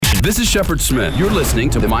This is Shepard Smith. You're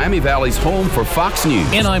listening to Miami Valley's home for Fox News.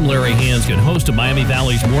 And I'm Larry Hanskin, host of Miami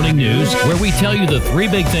Valley's Morning News, where we tell you the 3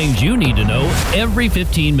 big things you need to know every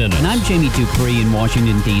 15 minutes. And I'm Jamie Dupree in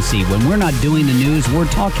Washington, D.C. When we're not doing the news, we're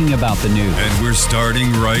talking about the news. And we're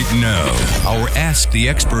starting right now. Our Ask the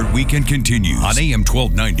Expert weekend continues on AM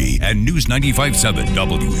 1290 and News 95.7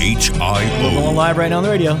 WHIO. We're going live right now on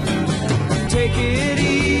the radio.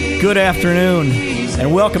 Good afternoon,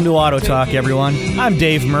 and welcome to Auto Talk, everyone. I'm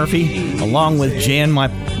Dave Murphy, along with Jan, my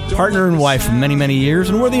partner and wife for many, many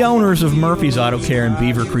years, and we're the owners of Murphy's Auto Care in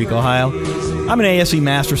Beaver Creek, Ohio. I'm an ASE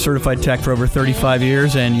Master Certified Tech for over 35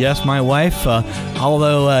 years, and yes, my wife,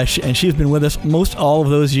 although she's been with us most all of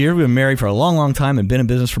those years. We've been married for a long, long time and been in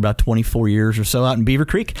business for about 24 years or so out in Beaver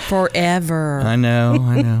Creek. Forever. I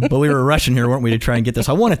know. But we were rushing here, weren't we, to try and get this.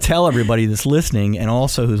 I want to tell everybody that's listening and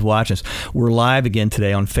also who's watching us, we're live again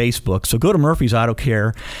today on Facebook. So go to Murphy's Auto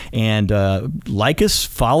Care and like us,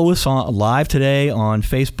 follow us on live today on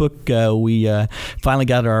Facebook. We finally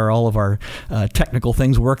got all of our technical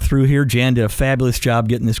things worked through here. Jan did a fabulous job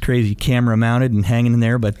getting this crazy camera mounted and hanging in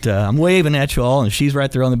there, but I'm waving at you all, and she's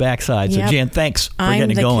right there on the backside. Yep. So, Jan, thanks for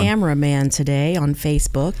getting it going. I'm the cameraman today on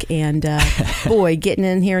Facebook, and boy, getting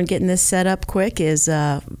in here and getting this set up quick is...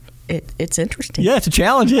 It's interesting. Yeah, it's a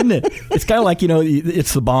challenge, isn't it? It's kind of like,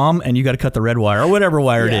 it's the bomb and you got to cut the red wire or whatever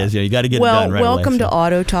wire it is. You got to get it done right away. Welcome to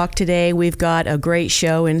Auto Talk today. We've got a great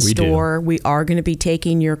show in store. We are going to be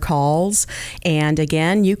taking your calls. And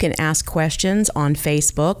again, you can ask questions on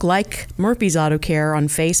Facebook. Like Murphy's Auto Care on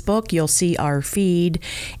Facebook, you'll see our feed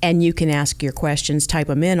and you can ask your questions. Type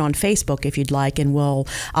them in on Facebook if you'd like, and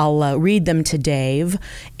I'll read them to Dave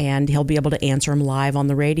and he'll be able to answer them live on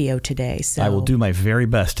the radio today. So I will do my very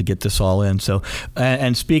best to get this all in. So,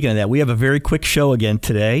 and speaking of that, we have a very quick show again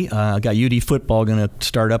today. Got UD football going to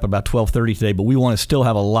start up about 12:30 today, but we want to still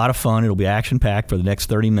have a lot of fun. It'll be action-packed for the next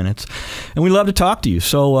 30 minutes, and we love to talk to you.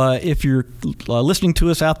 So if you're listening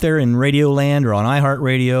to us out there in Radio Land or on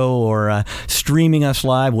iHeartRadio or streaming us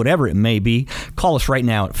live, whatever it may be, call us right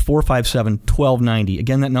now at 457-1290.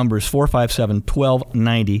 Again, that number is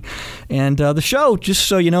 457-1290. And the show, just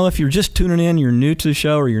so you know, if you're just tuning in, you're new to the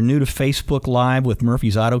show or you're new to Facebook Live with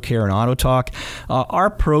Murphy's Auto Care and Auto Talk, our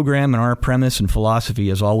program and our premise and philosophy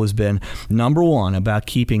has always been, number one, about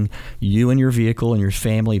keeping you and your vehicle and your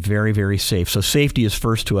family very, very safe. So safety is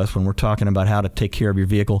first to us when we're talking about how to take care of your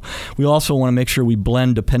vehicle. We also want to make sure we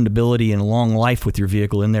blend dependability and long life with your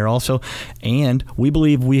vehicle in there also, and we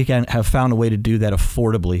believe we have found a way to do that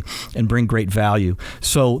affordably and bring great value.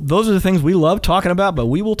 So those are the things we love talking about, but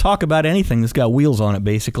we will talk about anything that's got wheels on it,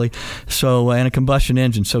 basically, so and a combustion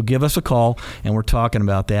engine. So give us a call, and we're talking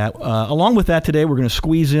about that. Along with that today, we're going to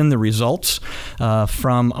squeeze in the results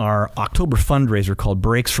from our October fundraiser called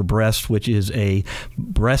Breaks for Breast, which is a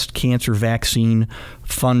breast cancer vaccine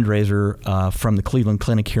fundraiser from the Cleveland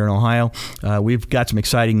Clinic here in Ohio. We've got some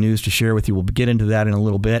exciting news to share with you. We'll get into that in a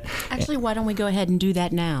little bit. Actually, why don't we go ahead and do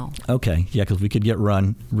that now? Okay, yeah, because we could get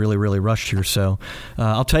really, really rushed here. So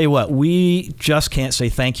I'll tell you what, we just can't say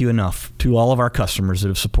thank you enough to all of our customers that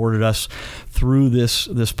have supported us through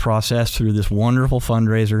this process, through this wonderful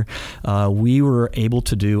fundraiser. We were able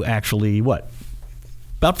to do actually,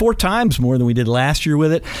 about 4 times more than we did last year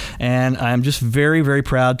with it. And I'm just very, very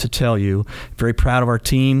proud to tell you, very proud of our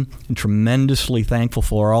team and tremendously thankful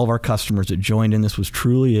for all of our customers that joined in. This was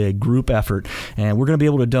truly a group effort. And we're going to be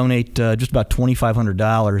able to donate just about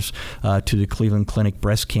 $2,500 to the Cleveland Clinic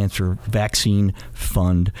Breast Cancer Vaccine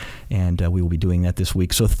Fund. And we will be doing that this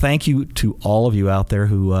week. So thank you to all of you out there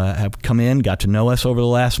who have come in, got to know us over the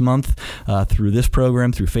last month through this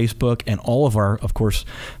program, through Facebook, and all of our, of course,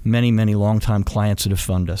 many, many longtime clients that have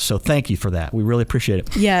fund us. So thank you for that. We really appreciate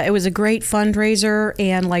it. Yeah, it was a great fundraiser,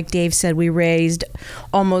 and like Dave said, we raised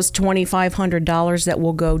almost $2,500 that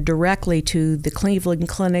will go directly to the Cleveland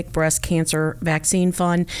Clinic Breast Cancer Vaccine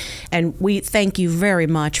Fund, and we thank you very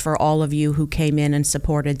much for all of you who came in and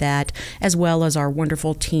supported that, as well as our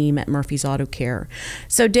wonderful team at Murphy's Auto Care.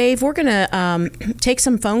 So Dave, we're going to take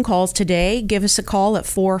some phone calls today. Give us a call at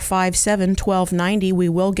 457-1290. We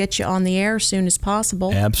will get you on the air as soon as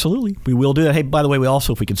possible. Absolutely. We will do that. Hey, by the way, we also,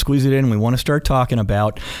 if we can squeeze it in, we want to start talking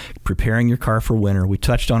about preparing your car for winter. We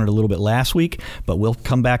touched on it a little bit last week, but we'll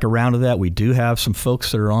come back around to that. We do have some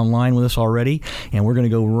folks that are online with us already, and we're going to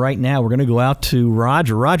go right now. We're going to go out to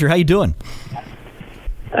Roger. Roger, how you doing?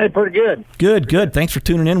 Hey, pretty good. Good. Thanks for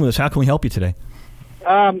tuning in with us. How can we help you today?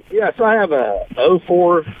 So I have a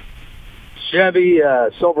 04 Chevy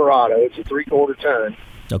Silverado. It's a 3/4 ton.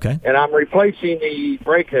 Okay. And I'm replacing the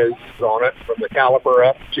brake hoses on it from the caliper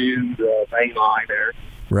up to the main line there.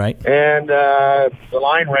 Right. And the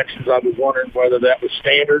line wrenches, I was wondering whether that was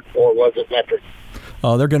standard or was it metric.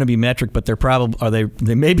 Oh, they're going to be metric, but they're probably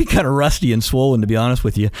they may be kind of rusty and swollen, to be honest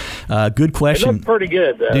with you. Good question. They look pretty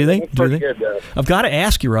good, though. Do they? Good, though. I've got to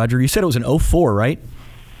ask you, Roger. You said it was an 04, right?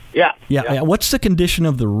 Yeah. What's the condition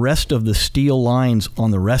of the rest of the steel lines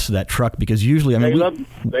on the rest of that truck? Because usually,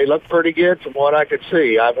 they look pretty good from what I could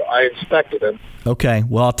see. I inspected them. Okay.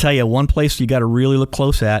 Well, I'll tell you, one place you got to really look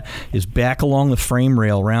close at is back along the frame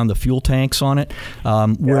rail around the fuel tanks on it,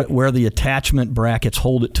 where the attachment brackets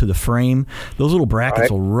hold it to the frame. Those little brackets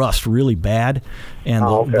will rust really bad, and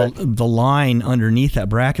the line underneath that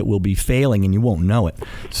bracket will be failing, and you won't know it.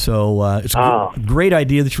 So it's a great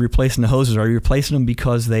idea that you're replacing the hoses. Are you replacing them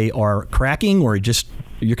because they are cracking, or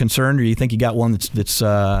you're concerned, or you think you got one that's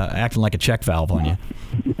acting like a check valve on you?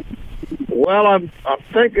 Well, I'm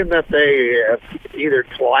thinking that they have either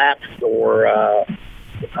collapsed or,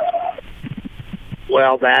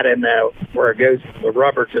 that and where it goes from the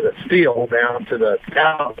rubber to the steel down to the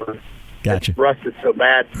caliper. Gotcha. It's rusted so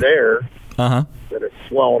bad there that it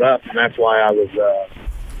swelled up, and that's why I was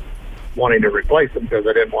wanting to replace them, because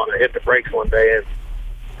I didn't want to hit the brakes one day and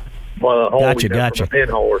blow a hole from a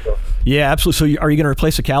pinhole or something. Yeah, absolutely. So are you going to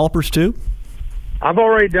replace the calipers too? I've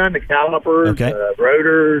already done the calipers,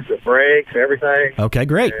 rotors, the brakes, everything. Okay,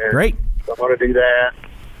 great. So I'm going to do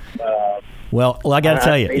that. Well, I got to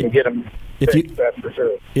tell you, need to get them fixed, that's for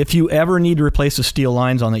sure. If you ever need to replace the steel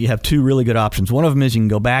lines on that, you have two really good options. One of them is you can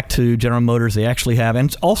go back to General Motors. They actually have, and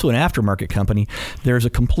it's also an aftermarket company, there's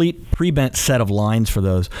a complete pre-bent set of lines for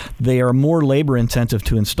those. They are more labor intensive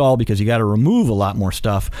to install because you got to remove a lot more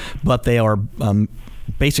stuff, but they are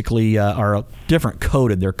basically are different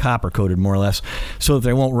coated. They're copper coated more or less so that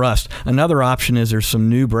they won't rust. Another option is there's some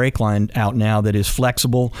new brake line out now that is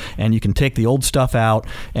flexible, and you can take the old stuff out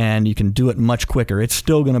and you can do it much quicker. It's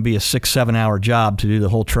still going to be a 6-7 hour job to do the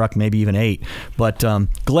whole truck, maybe even 8, but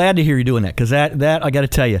glad to hear you doing that, because that I got to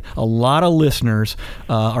tell you, a lot of listeners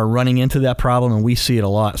are running into that problem, and we see it a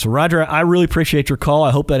lot. So Roger, I really appreciate your call.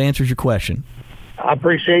 I hope that answers your question. I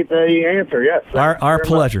appreciate the answer, yes. Our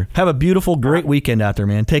pleasure. Have a beautiful, great weekend out there,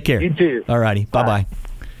 man. Take care. You too. All righty. Bye-bye.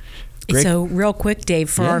 Great. So real quick, Dave,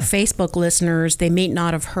 for our Facebook listeners, they may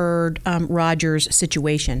not have heard Roger's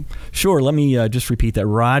situation. Sure. Let me just repeat that.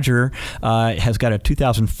 Roger has got a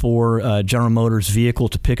 2004 General Motors vehicle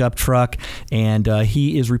to pickup truck, and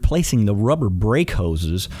he is replacing the rubber brake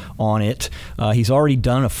hoses on it. He's already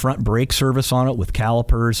done a front brake service on it with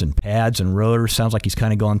calipers and pads and rotors. Sounds like he's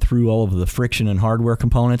kind of gone through all of the friction and hardware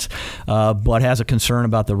components, but has a concern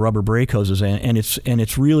about the rubber brake hoses, and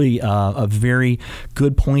it's really a very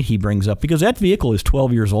good point he brings up, because that vehicle is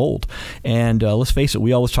 12 years old, and let's face it,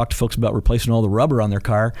 we always talk to folks about replacing all the rubber on their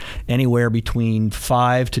car anywhere between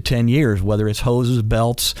 5 to 10 years, whether it's hoses,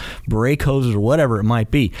 belts, brake hoses, or whatever it might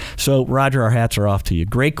be. So Roger, our hats are off to you.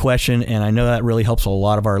 Great question, and I know that really helps a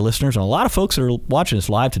lot of our listeners and a lot of folks that are watching us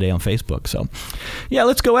live today on Facebook. So yeah,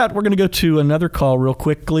 let's go out. We're going to go to another call real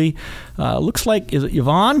quickly. Looks like, is it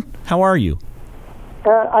Yvonne? How are you?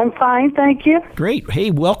 I'm fine, thank you. Great. Hey,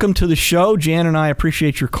 welcome to the show. Jan and I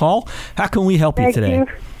appreciate your call. How can we help you today? Thank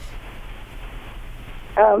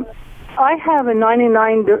you. I have a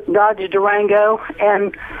 99 Dodge Durango,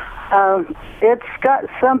 and it's got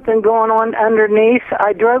something going on underneath.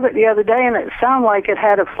 I drove it the other day, and it sounded like it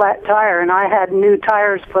had a flat tire, and I had new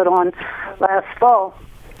tires put on last fall.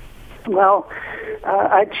 Well,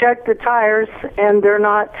 I checked the tires, and they're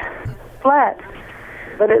not flat,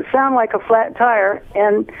 but it sounded like a flat tire.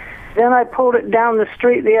 And then I pulled it down the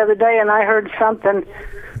street the other day, and I heard something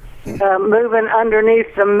moving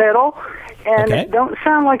underneath the middle, and it don't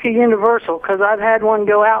sound like a universal, because I've had one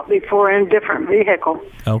go out before in a different vehicle.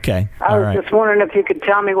 Okay. I was just wondering if you could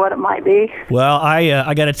tell me what it might be. Well,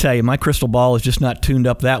 I got to tell you, my crystal ball is just not tuned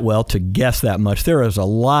up that well to guess that much. There is a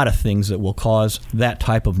lot of things that will cause that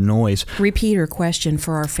type of noise. Repeat your question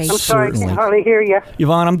for our Facebook. I'm sorry, I can't hardly hear you.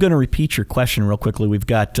 Yvonne, I'm going to repeat your question real quickly. We've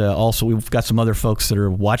got we've got some other folks that are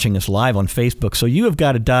watching us live on Facebook. So you have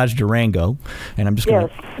got a Dodge Durango, and I'm just going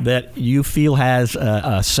to that you feel has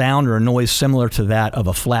a sound or a noise similar to that of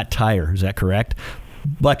a flat tire. Is that correct?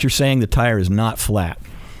 But you're saying the tire is not flat.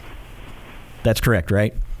 That's correct,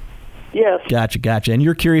 right? Yes. Gotcha. And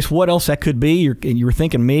you're curious what else that could be? You were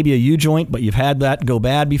thinking maybe a U-joint, but you've had that go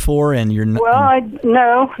bad before, and you're not... Well,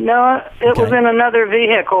 no. It was in another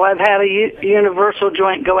vehicle. I've had a universal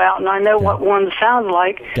joint go out, and I know what one sounds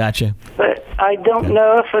like. Gotcha. But I don't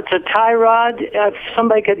know if it's a tie rod. If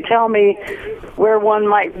somebody could tell me where one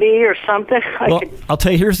might be or something. Well, I'll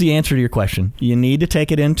tell you, here's the answer to your question. You need to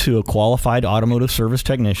take it into a qualified automotive service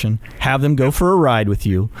technician, have them go for a ride with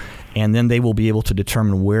you, and then they will be able to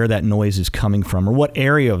determine where that noise is coming from or what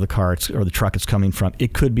area of the car or the truck it's coming from.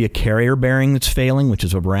 It could be a carrier bearing that's failing, which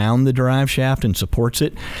is around the drive shaft and supports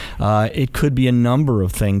it. It could be a number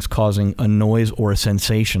of things causing a noise or a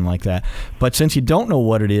sensation like that. But since you don't know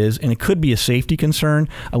what it is, and it could be a safety concern,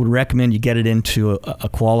 I would recommend you get it into a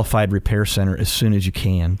qualified repair center as soon as you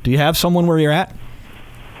can. Do you have someone where you're at?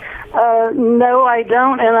 No, I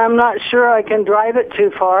don't, and I'm not sure I can drive it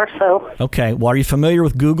too far. So. Okay. Well, are you familiar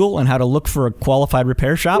with Google and how to look for a qualified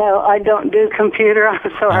repair shop? No, I don't do computer. I'm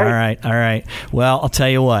sorry. All right. Well, I'll tell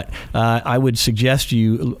you what. I would suggest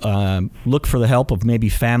you look for the help of maybe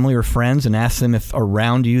family or friends and ask them if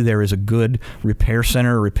around you there is a good repair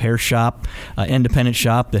center or repair shop, independent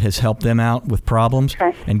shop that has helped them out with problems,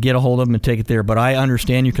 and get a hold of them and take it there. But I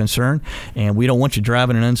understand your concern, and we don't want you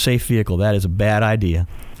driving an unsafe vehicle. That is a bad idea.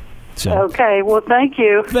 So. Okay, well, thank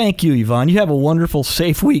you. Thank you, Yvonne. You have a wonderful,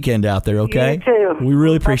 safe weekend out there, okay? You too. We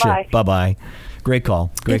really appreciate it. Bye-bye. Great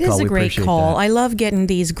call. It is a great call. That. I love getting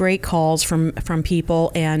these great calls from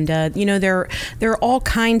people, and there are all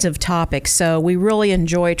kinds of topics. So we really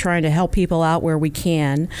enjoy trying to help people out where we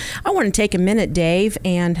can. I want to take a minute, Dave,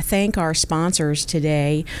 and thank our sponsors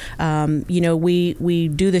today. We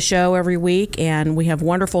do the show every week, and we have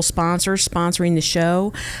wonderful sponsors sponsoring the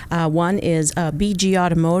show. One is BG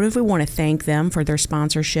Automotive. We want to thank them for their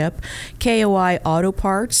sponsorship. KOI Auto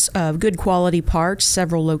Parts, good quality parts,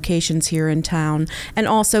 several locations here in town. And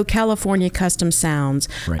also California Custom Sounds.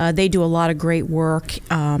 Right. They do a lot of great work.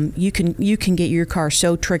 You can get your car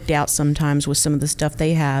so tricked out sometimes with some of the stuff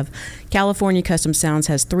they have. California Custom Sounds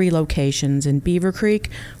has 3 locations in Beaver Creek,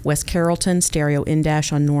 West Carrollton, Stereo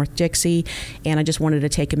Indash on North Dixie, and I just wanted to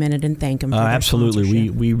take a minute and thank them for their absolutely.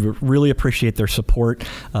 We really appreciate their support.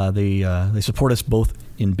 They support us both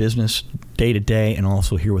in business day to day and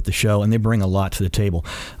also here with the show, and they bring a lot to the table.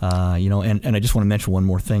 And I just want to mention one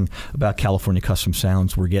more thing about California Custom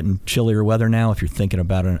Sounds. We're getting chillier weather now. If you're thinking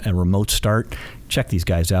about a remote start, check these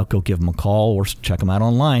guys out. Go give them a call or check them out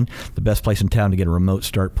online. The best place in town to get a remote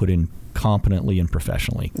start put in competently and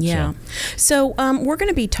professionally. Yeah. So we're going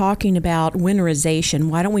to be talking about winterization.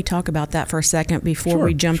 Why don't we talk about that for a second before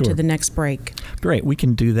we jump to the next break? Great. We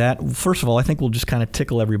can do that. First of all, I think we'll just kind of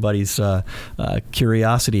tickle everybody's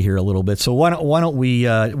curiosity here a little bit. So why don't we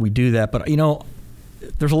do that? But,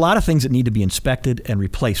 there's a lot of things that need to be inspected and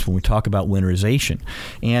replaced when we talk about winterization.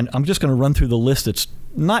 And I'm just going to run through the list that's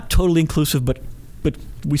not totally inclusive, but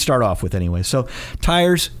we start off with anyway. So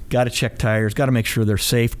tires, got to check tires, got to make sure they're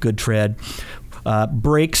safe, good tread.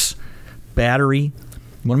 Brakes, battery.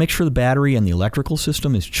 You want to make sure the battery and the electrical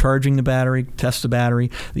system is charging the battery, test the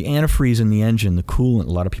battery. The antifreeze in the engine, the coolant,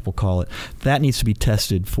 a lot of people call it, that needs to be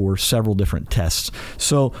tested for several different tests.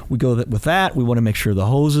 So we go with that. We want to make sure the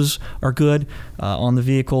hoses are good on the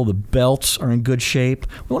vehicle. The belts are in good shape.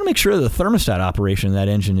 We want to make sure the thermostat operation in that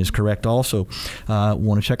engine is correct also. We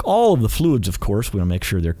want to check all of the fluids, of course. We want to make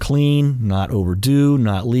sure they're clean, not overdue,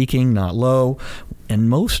 not leaking, not low. And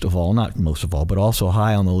most of all, but also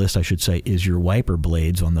high on the list, I should say, is your wiper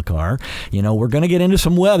blades on the car. We're going to get into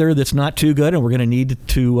some weather that's not too good, and we're going to need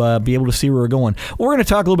to be able to see where we're going. We're going to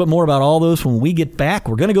talk a little bit more about all those when we get back.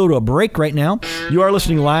 We're going to go to a break right now. You are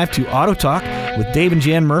listening live to Auto Talk with Dave and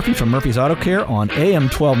Jan Murphy from Murphy's Auto Care on AM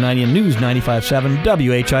 1290 and News 95.7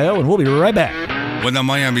 WHIO, and we'll be right back. When the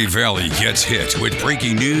Miami Valley gets hit with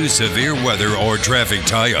breaking news, severe weather, or traffic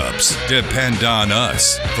tie-ups, depend on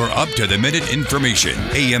us for up-to-the-minute information.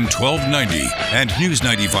 AM 1290 and News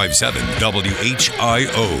 95.7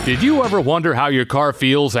 WHIO. Did you ever wonder how your car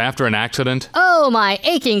feels after an accident? Oh, my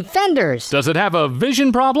aching fenders. Does it have a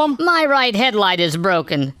vision problem? My right headlight is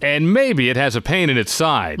broken. And maybe it has a pain in its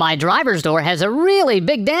side. My driver's door has a really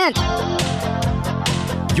big dent.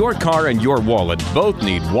 Your car and your wallet both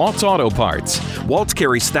need Waltz Auto Parts. Waltz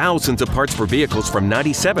carries thousands of parts for vehicles from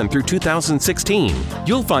 97 through 2016.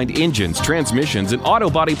 You'll find engines, transmissions, and auto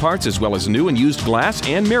body parts as well as new and used glass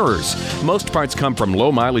and mirrors. Most parts come from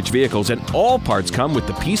low-mileage vehicles, and all parts come with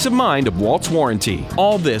the peace of mind of Waltz warranty.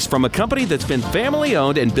 All this from a company that's been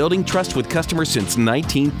family-owned and building trust with customers since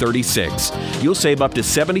 1936. You'll save up to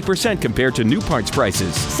 70% compared to new parts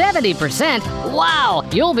prices. 70%? Wow!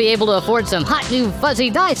 You'll be able to afford some hot new fuzzy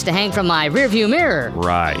dice to hang from my rearview mirror.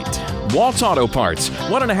 Right. Waltz Auto Parts,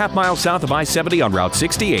 1.5 miles south of I-70 on Route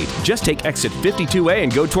 68. Just take exit 52A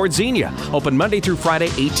and go towards Xenia. Open Monday through Friday,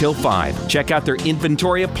 8 till 5. Check out their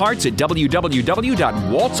inventory of parts at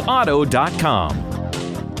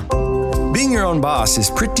www.waltzauto.com. Being your own boss is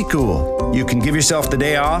pretty cool. You can give yourself the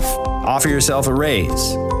day off, offer yourself a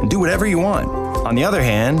raise, and do whatever you want. On the other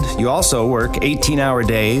hand, you also work 18-hour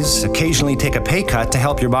days, occasionally take a pay cut to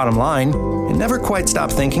help your bottom line, and never quite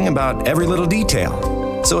stop thinking about every little detail.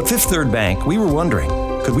 So at Fifth Third Bank, we were wondering,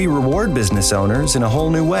 could we reward business owners in a whole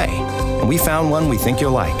new way? And we found one we think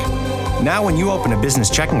you'll like. Now when you open a business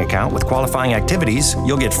checking account with qualifying activities,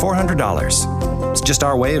 you'll get $400. It's just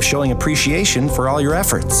our way of showing appreciation for all your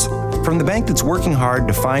efforts. From the bank that's working hard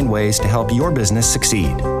to find ways to help your business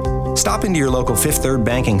succeed. Stop into your local Fifth Third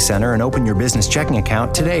Banking Center and open your business checking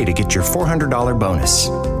account today to get your $400 bonus.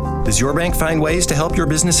 Does your bank find ways to help your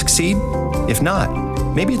business succeed? If not,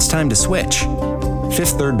 maybe it's time to switch.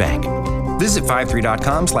 Fifth Third Bank. Visit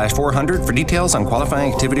 53.com/400 for details on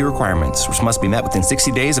qualifying activity requirements, which must be met within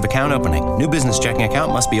 60 days of account opening. New business checking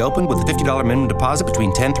account must be opened with a $50 minimum deposit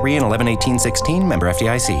between 10/3 and 11/18/16. Member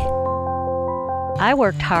FDIC. I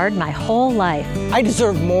worked hard my whole life. I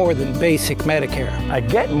deserve more than basic Medicare. I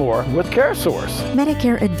get more with CareSource.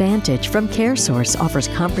 Medicare Advantage from CareSource offers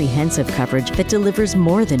comprehensive coverage that delivers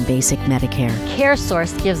more than basic Medicare.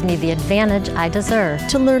 CareSource gives me the advantage I deserve.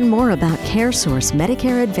 To learn more about CareSource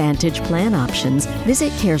Medicare Advantage plan options,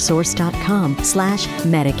 visit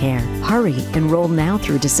caresource.com/Medicare. Hurry, enroll now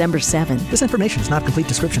through December 7th. This information is not a complete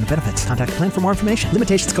description of benefits. Contact the plan for more information.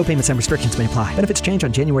 Limitations, copayments, and restrictions may apply. Benefits change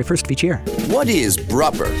on January 1st of each year. What is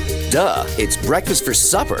Brupper? Duh, it's breakfast for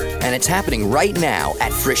supper, and it's happening right now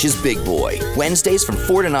at Frisch's Big Boy, Wednesdays from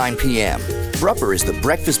 4 to 9 p.m. Brupper is the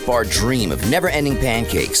breakfast bar dream of never-ending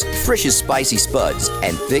pancakes, Frisch's spicy spuds,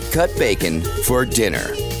 and thick-cut bacon for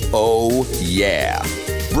dinner. Oh, yeah.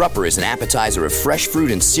 Brupper is an appetizer of fresh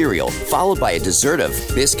fruit and cereal, followed by a dessert of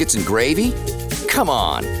biscuits and gravy? Come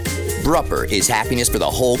on. Brupper is happiness for the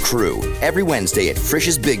whole crew, every Wednesday at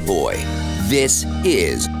Frisch's Big Boy. This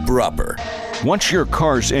is Brupper. Once your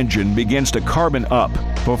car's engine begins to carbon up,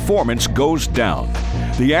 performance goes down.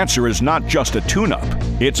 The answer is not just a tune-up,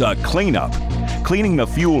 it's a cleanup. Cleaning the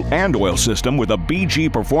fuel and oil system with a BG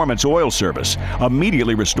Performance Oil Service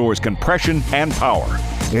immediately restores compression and power.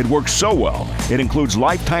 It works so well, it includes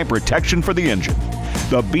lifetime protection for the engine.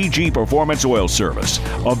 The BG Performance Oil Service,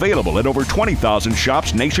 available at over 20,000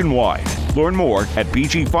 shops nationwide. Learn more at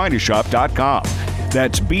bgfindashop.com.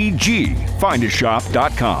 That's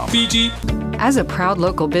bgfindashop.com. BG. As a proud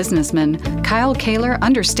local businessman, Kyle Kaler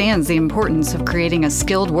understands the importance of creating a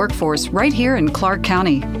skilled workforce right here in Clark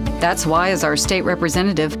County. That's why, as our state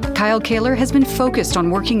representative, Kyle Kaler has been focused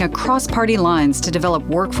on working across party lines to develop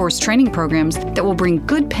workforce training programs that will bring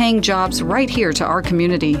good-paying jobs right here to our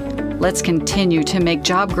community. Let's continue to make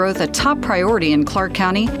job growth a top priority in Clark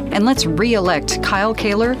County, and let's re-elect Kyle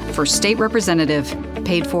Kaler for state representative.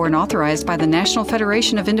 Paid for and authorized by the National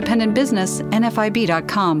Federation of Independent Business,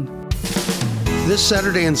 NFIB.com. This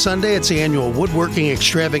Saturday and Sunday, it's the annual Woodworking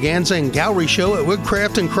Extravaganza and Gallery Show at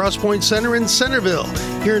Woodcraft and Crosspoint Center in Centerville.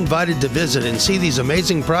 You're invited to visit and see these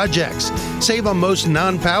amazing projects. Save on most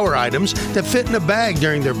non-power items that fit in a bag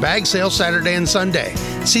during their bag sale Saturday and Sunday.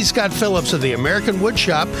 See Scott Phillips of the American Wood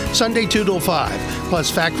Shop Sunday 2 till 5, plus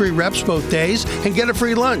factory reps both days and get a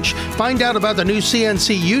free lunch. Find out about the new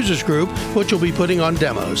CNC Users Group, which will be putting on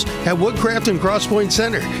demos at Woodcraft and Crosspoint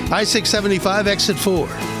Center, I-675 Exit 4.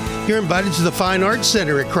 You're invited to the Fine Arts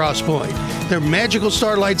Center at Crosspoint. Their Magical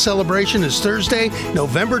Starlight celebration is Thursday,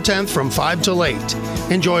 November 10th from 5 till 8.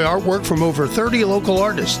 Enjoy artwork from over 30 local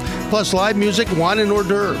artists, plus live music, wine, and hors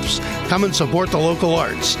d'oeuvres. Come and support the local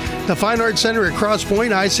arts. The Fine Arts Center at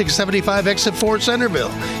Crosspoint, I-675 Exit 4,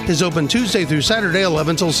 Centerville, is open Tuesday through Saturday,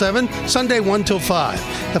 11 till 7, Sunday, 1 till 5.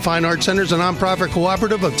 The Fine Arts Center is a nonprofit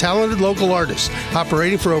cooperative of talented local artists,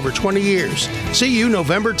 operating for over 20 years. See you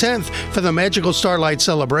November 10th for the Magical Starlight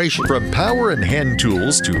celebration. From power and hand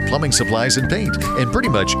tools to plumbing supplies and paint, and pretty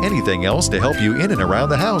much anything else to help you in and around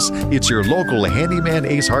the house, it's your local Handyman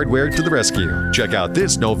Ace Hardware to the rescue. Check out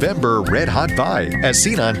this November Red Hot Buy. As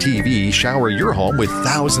seen on TV, shower your home with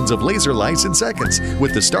thousands of laser lights in seconds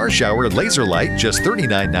with the Star Shower Laser Light, just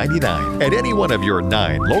 $39.99 at any one of your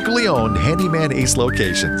 9 locally owned Handyman Ace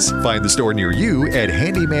locations. Find the store near you at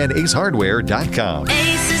handymanacehardware.com.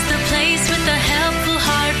 Ace is the place with the helpful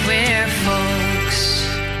hardware, folks.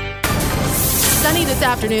 Sunny this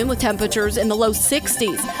afternoon with temperatures in the low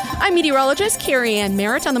 60s. I'm meteorologist Carrie Ann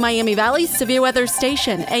Merritt on the Miami Valley Severe Weather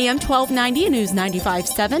Station, AM 1290 News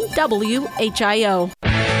 95.7 WHIO.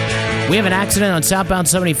 We have an accident on southbound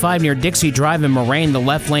 75 near Dixie Drive in Moraine. The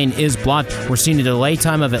left lane is blocked. We're seeing a delay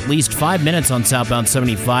time of at least 5 minutes on southbound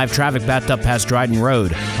 75. Traffic backed up past Dryden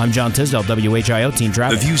Road. I'm John Tisdale, WHIO Team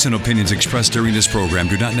Traffic. The views and opinions expressed during this program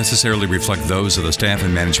do not necessarily reflect those of the staff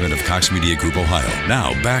and management of Cox Media Group Ohio.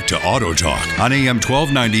 Now, back to Auto Talk on AM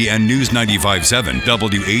 1290 and News 95.7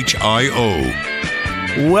 WHIO.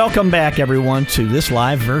 Welcome back, everyone, to this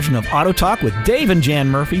live version of Auto Talk with Dave and Jan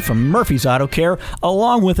Murphy from Murphy's Auto Care.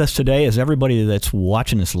 Along with us today is everybody that's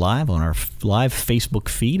watching us live on our live Facebook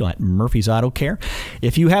feed at Murphy's Auto Care.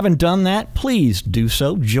 If you haven't done that, please do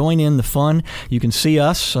so. Join in the fun. You can see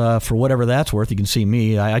us for whatever that's worth. You can see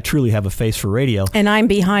me. I truly have a face for radio. And I'm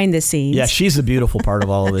behind the scenes. Yeah, she's the beautiful part of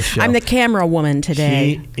all of this show. I'm the camera woman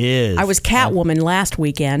today. She is. I was Catwoman last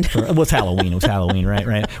weekend. It was Halloween,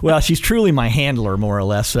 right. Well, she's truly my handler, more or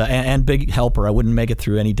less, and big helper. I wouldn't make it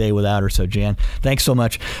through any day without her. So, Jan, thanks so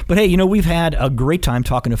much. But hey, we've had a great time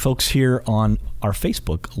talking to folks here on our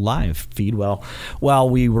Facebook live feed while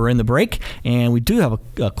we were in the break, and we do have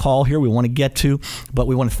a call here we want to get to, but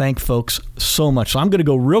we want to thank folks so much. So I'm going to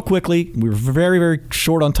go real quickly. We're very, very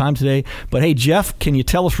short on time today, but hey, Jeff, can you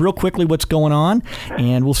tell us real quickly what's going on,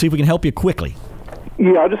 and we'll see if we can help you quickly.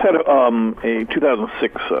 Yeah, I just had a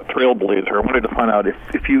 2006 Trailblazer. I wanted to find out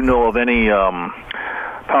if you know of any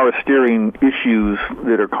power steering issues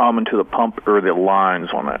that are common to the pump or the lines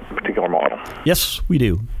on that particular model. Yes, we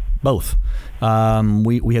do. Both.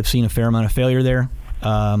 We have seen a fair amount of failure there,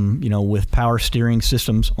 with power steering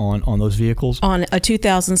systems on those vehicles. On a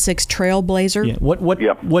 2006 Trailblazer? Yeah.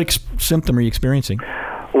 What symptom are you experiencing?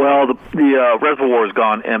 Well, the reservoir has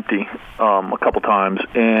gone empty a couple times,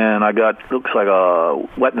 and I looks like a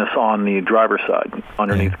wetness on the driver's side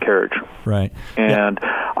underneath the carriage. Right. And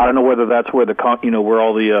I don't know whether that's where where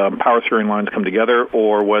all the power steering lines come together,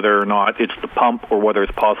 or whether or not it's the pump, or whether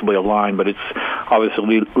it's possibly a line, but it's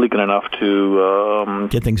obviously leaking enough to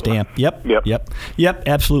get things damp. Yep.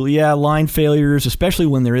 Absolutely. Yeah, line failures, especially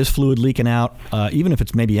when there is fluid leaking out, even if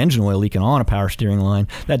it's maybe engine oil leaking on a power steering line,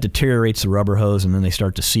 that deteriorates the rubber hose, and then they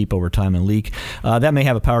start to seep over time and leak. That may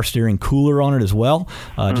have a power steering cooler on it as well,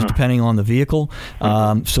 just depending on the vehicle.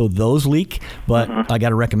 So those leak, but I got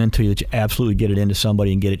to recommend to you that you absolutely get it into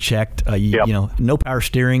somebody and get it checked. No power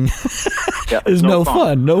steering is no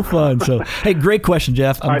fun. No fun. So, hey, great question,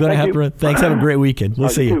 Jeff. I'm going to have to run. Thanks. Have a great weekend. We'll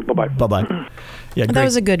see you. Bye-bye. Bye-bye. Yeah, that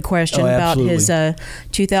was a good question about his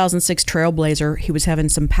 2006 Trailblazer. He was having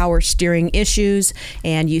some power steering issues,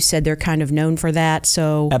 and you said they're kind of known for that.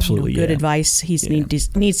 So, absolutely, good advice. He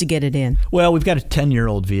needs to get it in. Well, we've got a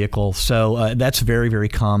 10-year-old vehicle, so that's very, very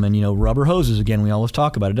common. Rubber hoses, again, we always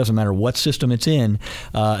talk about it. It doesn't matter what system it's in,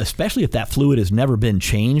 especially if that fluid has never been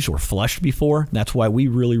changed or flushed before. That's why we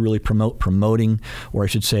really, really promoting, or I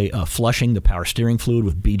should say, flushing the power steering fluid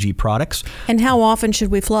with BG products. And how often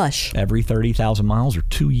should we flush? Every 30,000 miles or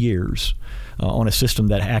 2 years. On a system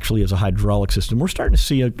that actually is a hydraulic system. We're starting to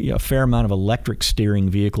see a fair amount of electric steering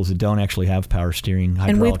vehicles that don't actually have power steering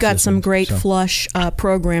hydraulic And we've got systems, some great flush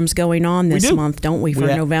programs going on this month, don't we, for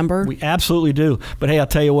November? We absolutely do. But hey, I'll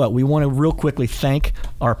tell you what, we want to real quickly thank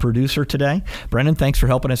our producer today. Brendan, thanks for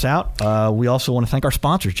helping us out. We also want to thank our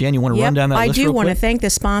sponsors. Jan, you want to run down that list real quick? I do want to thank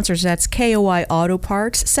the sponsors. That's KOI Auto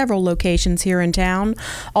Parts, several locations here in town.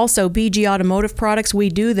 Also, BG Automotive Products, we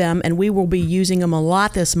do them, and we will be using them a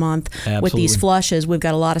lot this month with these flushes. We've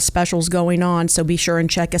got a lot of specials going on, so be sure and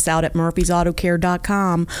check us out at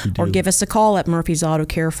murphysautocare.com or give us a call at Murphy's Auto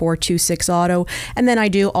Care 426-AUTO. And then I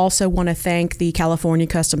do also want to thank the California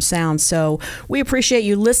Custom Sound. So we appreciate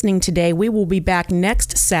you listening today. We will be back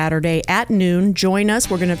next Saturday at noon. Join us.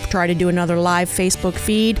 We're going to try to do another live Facebook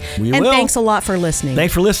feed. Thanks a lot for listening.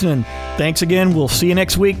 Thanks for listening. Thanks again. We'll see you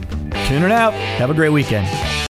next week. Tune it out. Have a great weekend.